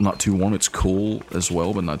not too warm. It's cool as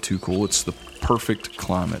well, but not too cool. It's the perfect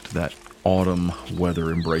climate. That autumn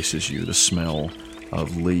weather embraces you. The smell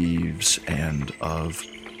of leaves and of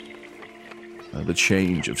the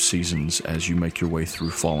change of seasons as you make your way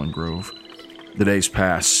through Fallen Grove. The days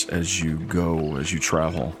pass as you go, as you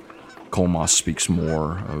travel. Colmas speaks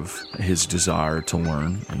more of his desire to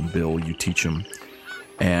learn, and Bill, you teach him.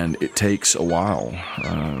 And it takes a while.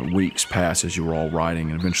 Weeks pass as you're all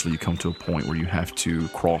riding, and eventually you come to a point where you have to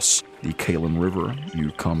cross the Kalen River.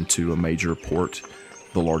 You come to a major port,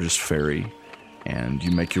 the largest ferry, and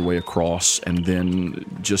you make your way across, and then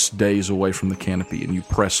just days away from the canopy, and you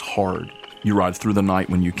press hard. You ride through the night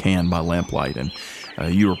when you can by lamplight, and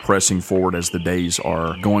you are pressing forward as the days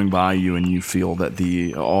are going by you, and you feel that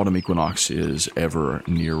the autumn equinox is ever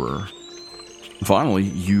nearer. Finally,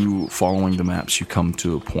 you, following the maps, you come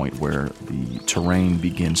to a point where the terrain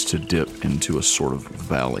begins to dip into a sort of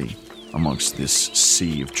valley amongst this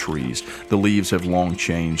sea of trees. The leaves have long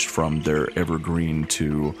changed from their evergreen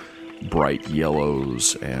to bright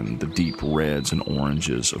yellows and the deep reds and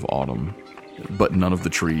oranges of autumn. But none of the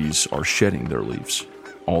trees are shedding their leaves.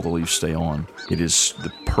 All the leaves stay on. It is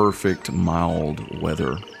the perfect mild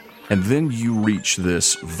weather. And then you reach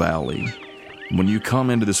this valley. When you come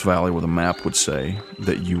into this valley where the map would say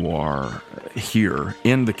that you are here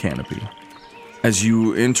in the canopy, as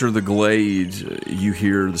you enter the glade, you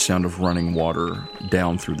hear the sound of running water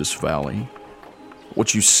down through this valley.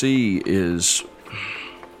 What you see is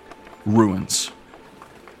ruins.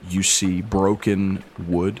 You see broken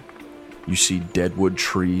wood. You see deadwood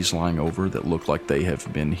trees lying over that look like they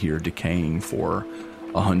have been here decaying for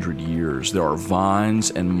 100 years. There are vines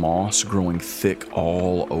and moss growing thick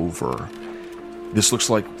all over. This looks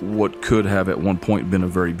like what could have at one point been a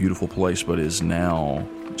very beautiful place, but is now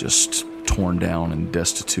just torn down and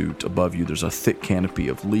destitute. Above you, there's a thick canopy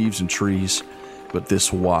of leaves and trees, but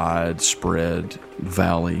this widespread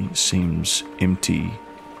valley seems empty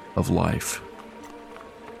of life.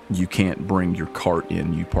 You can't bring your cart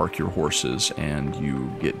in. You park your horses and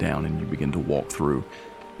you get down and you begin to walk through.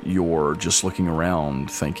 You're just looking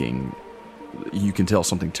around thinking, you can tell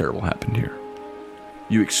something terrible happened here.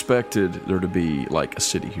 You expected there to be like a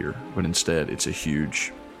city here, but instead it's a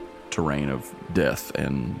huge terrain of death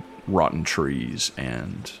and rotten trees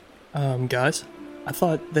and... Guys, I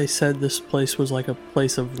thought they said this place was like a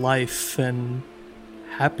place of life and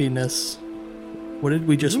happiness. What did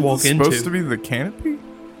we just walk into? Supposed to be the canopy?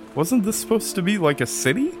 Wasn't this supposed to be like a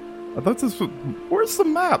city? I thought this was... Where's the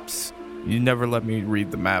maps? You never let me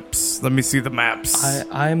read the maps. Let me see the maps.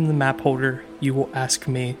 I'm the map holder. You will ask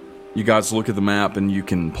me. You guys look at the map and you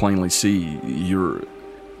can plainly see you're,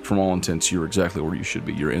 from all intents, you're exactly where you should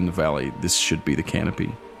be. You're in the valley. This should be the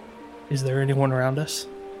canopy. Is there anyone around us?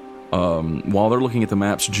 While they're looking at the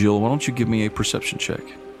maps, Jill, why don't you give me a perception check?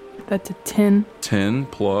 That's a 10. 10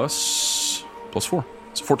 plus 4.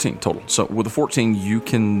 It's 14 total. So with a 14, you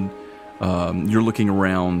can, you're looking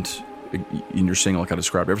around and you're seeing, like I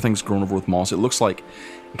described, everything's grown over with moss. It kind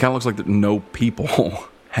of looks like that no people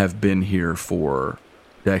have been here for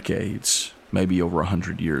decades, maybe over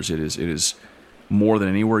 100 years. It is more than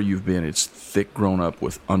anywhere you've been. It's thick grown up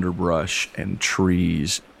with underbrush and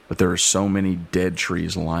trees, but there are so many dead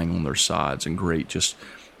trees lying on their sides and great just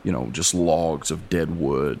logs of dead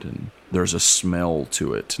wood, and there's a smell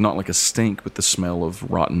to it. Not like a stink, but the smell of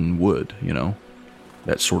rotten wood,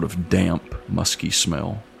 that sort of damp, musky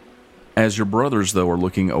smell. As your brothers, though, are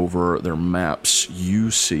looking over their maps,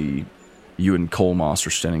 you and Colmas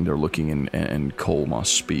are standing there looking, and Colmas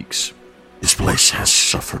speaks. This place has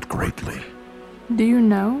suffered greatly. Do you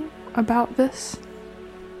know about this?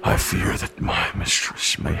 I fear that my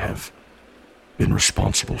mistress may have been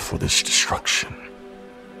responsible for this destruction.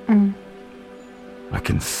 I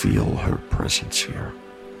can feel her presence here,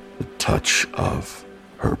 the touch of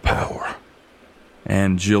her power.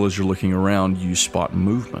 And Jill, as you're looking around, you spot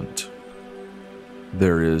movement.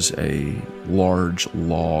 There is a large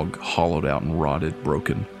log hollowed out and rotted,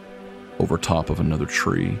 broken, over top of another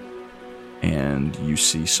tree. And you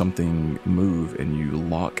see something move, and you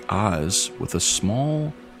lock eyes with a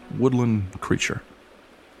small woodland creature.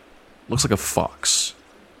 Looks like a fox,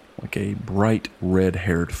 like a bright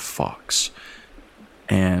red-haired fox.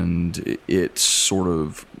 And it sort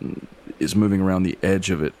of is moving around the edge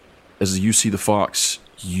of it. As you see the fox,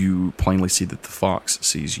 you plainly see that the fox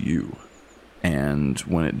sees you. And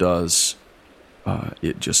when it does,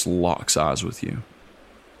 it just locks eyes with you.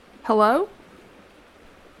 Hello?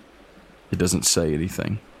 It doesn't say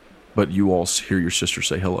anything, but you all hear your sister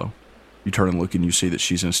say hello. You turn and look, and you see that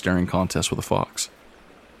she's in a staring contest with a fox.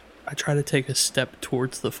 I try to take a step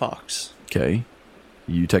towards the fox. Okay.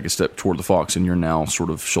 You take a step toward the fox, and you're now sort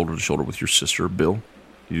of shoulder to shoulder with your sister. Bill,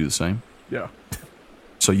 you do the same? Yeah.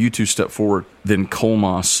 So you two step forward. Then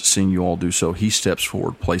Kolmas, seeing you all do so, he steps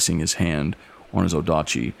forward, placing his hand on his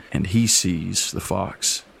Odachi, and he sees the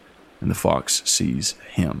fox, and the fox sees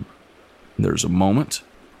him. There's a moment.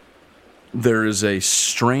 There is a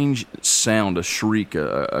strange sound, a shriek,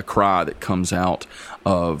 a cry that comes out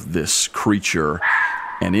of this creature.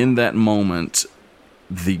 And in that moment,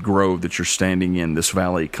 the grove that you're standing in, this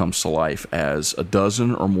valley, comes to life as a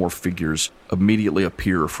dozen or more figures immediately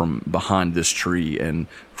appear from behind this tree and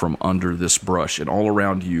from under this brush. And all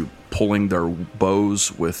around you, pulling their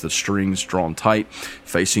bows with the strings drawn tight,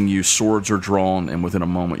 facing you, swords are drawn, and within a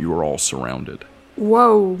moment you are all surrounded.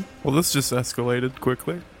 Whoa. Well, this just escalated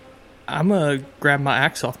quickly. I'm gonna grab my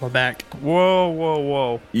axe off my back.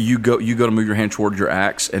 Whoa. You go to move your hand toward your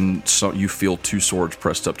axe, and so you feel two swords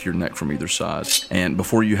pressed up to your neck from either side. And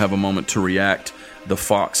before you have a moment to react, the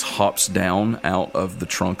fox hops down out of the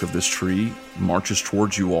trunk of this tree, marches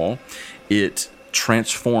towards you all. It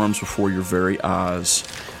transforms before your very eyes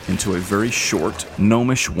into a very short,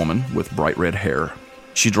 gnomish woman with bright red hair.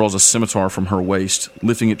 She draws a scimitar from her waist,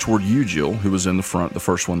 lifting it toward you, Jill, who was in the front, the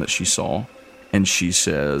first one that she saw. And she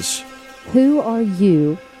says, "Who are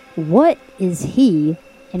you? What is he?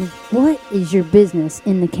 And what is your business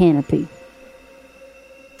in the canopy?"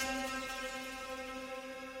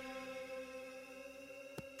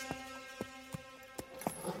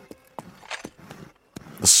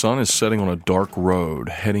 The sun is setting on a dark road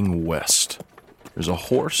heading west. There's a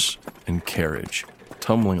horse and carriage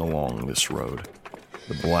tumbling along this road.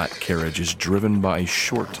 The black carriage is driven by a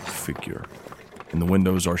short figure, and the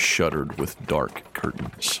windows are shuttered with dark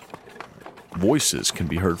curtains. Voices can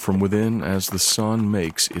be heard from within as the sun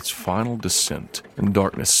makes its final descent and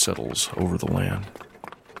darkness settles over the land.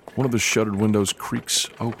 One of the shuttered windows creaks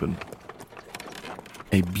open.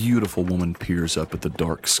 A beautiful woman peers up at the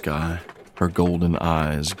dark sky, her golden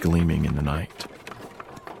eyes gleaming in the night.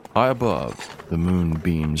 High above, the moon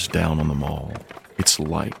beams down on them all, its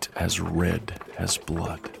light as red as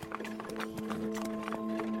blood.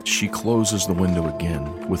 She closes the window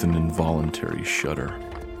again with an involuntary shudder.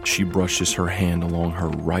 She brushes her hand along her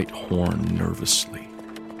right horn nervously.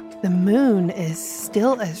 The moon is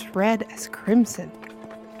still as red as crimson.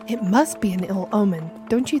 It must be an ill omen,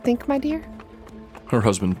 don't you think, my dear? Her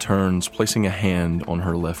husband turns, placing a hand on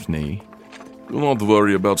her left knee. Do not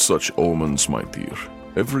worry about such omens, my dear.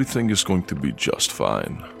 Everything is going to be just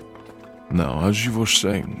fine. Now, as you were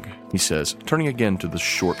saying, he says, turning again to the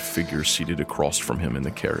short figure seated across from him in the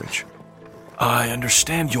carriage. I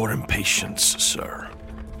understand your impatience, sir.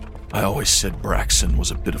 I always said Braxton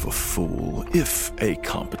was a bit of a fool, if a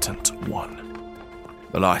competent one.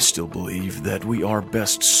 But I still believe that we are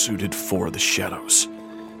best suited for the shadows.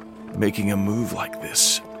 Making a move like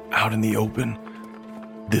this, out in the open,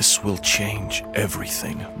 this will change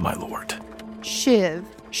everything, my lord. Shiv,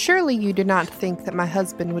 surely you do not think that my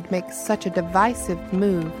husband would make such a divisive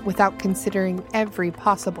move without considering every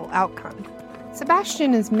possible outcome.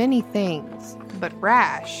 Sebastian is many things, but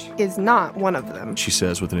rash is not one of them, she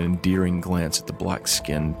says with an endearing glance at the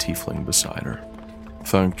black-skinned tiefling beside her.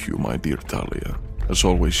 Thank you, my dear Talia. As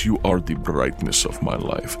always, you are the brightness of my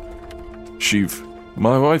life. Shiv,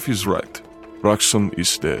 my wife is right. Braxton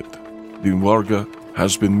is dead. The Varga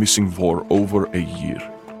has been missing for over a year.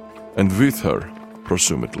 And with her,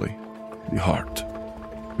 presumably, the heart.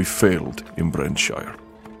 We failed in Brentshire.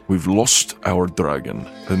 We've lost our dragon,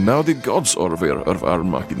 and now the gods are aware of our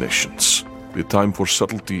machinations. The time for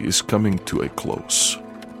subtlety is coming to a close.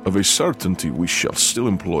 Of a certainty, we shall still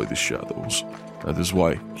employ the shadows. That is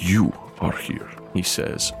why you are here, he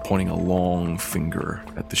says, pointing a long finger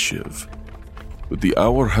at the Shiv. But the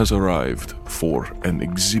hour has arrived for an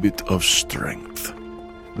exhibit of strength.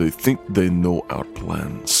 They think they know our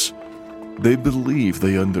plans, They believe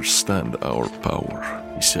they understand our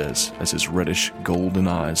power, he says as his reddish golden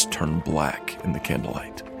eyes turn black in the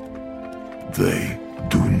candlelight. They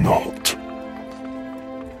do not.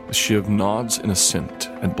 The Shiv nods in assent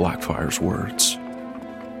at Blackfire's words.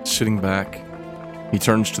 Sitting back, he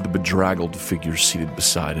turns to the bedraggled figure seated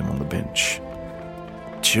beside him on the bench.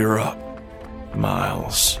 Cheer up,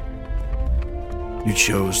 Miles. You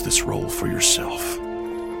chose this role for yourself.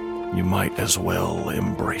 You might as well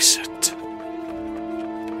embrace it.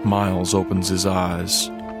 Miles opens his eyes,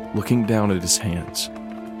 looking down at his hands,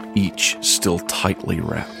 each still tightly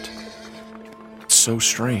wrapped. It's so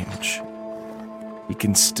strange. He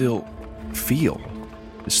can still feel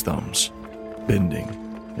his thumbs bending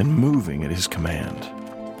and moving at his command,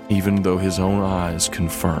 even though his own eyes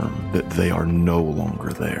confirm that they are no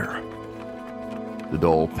longer there. The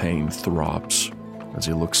dull pain throbs as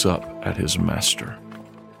he looks up at his master.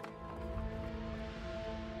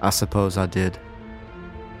 I suppose I did.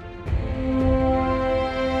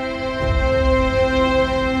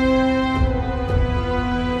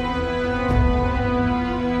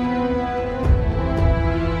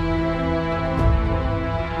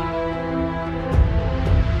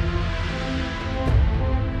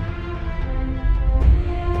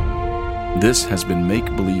 This has been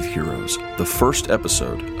Make Believe Heroes, the first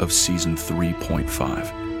episode of Season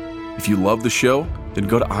 3.5. If you love the show, then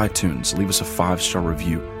go to iTunes, leave us a 5-star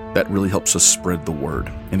review. That really helps us spread the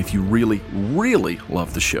word. And if you really, really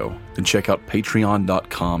love the show, then check out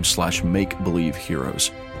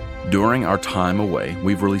patreon.com/makebelieveheroes. During our time away,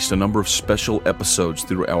 we've released a number of special episodes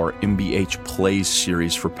through our MBH Plays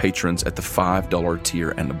series for patrons at the $5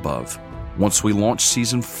 tier and above. Once we launch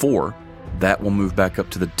Season 4, that will move back up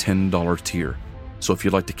to the $10 tier. So if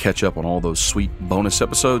you'd like to catch up on all those sweet bonus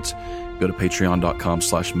episodes, go to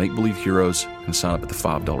patreon.com/makebelieveheroes and sign up at the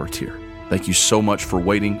 $5 tier. Thank you so much for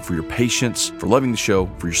waiting, for your patience, for loving the show,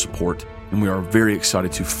 for your support, and we are very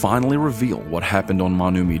excited to finally reveal what happened on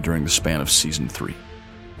Manumi during the span of Season 3.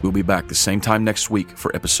 We'll be back the same time next week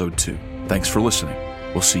for Episode 2. Thanks for listening.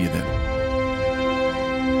 We'll see you then.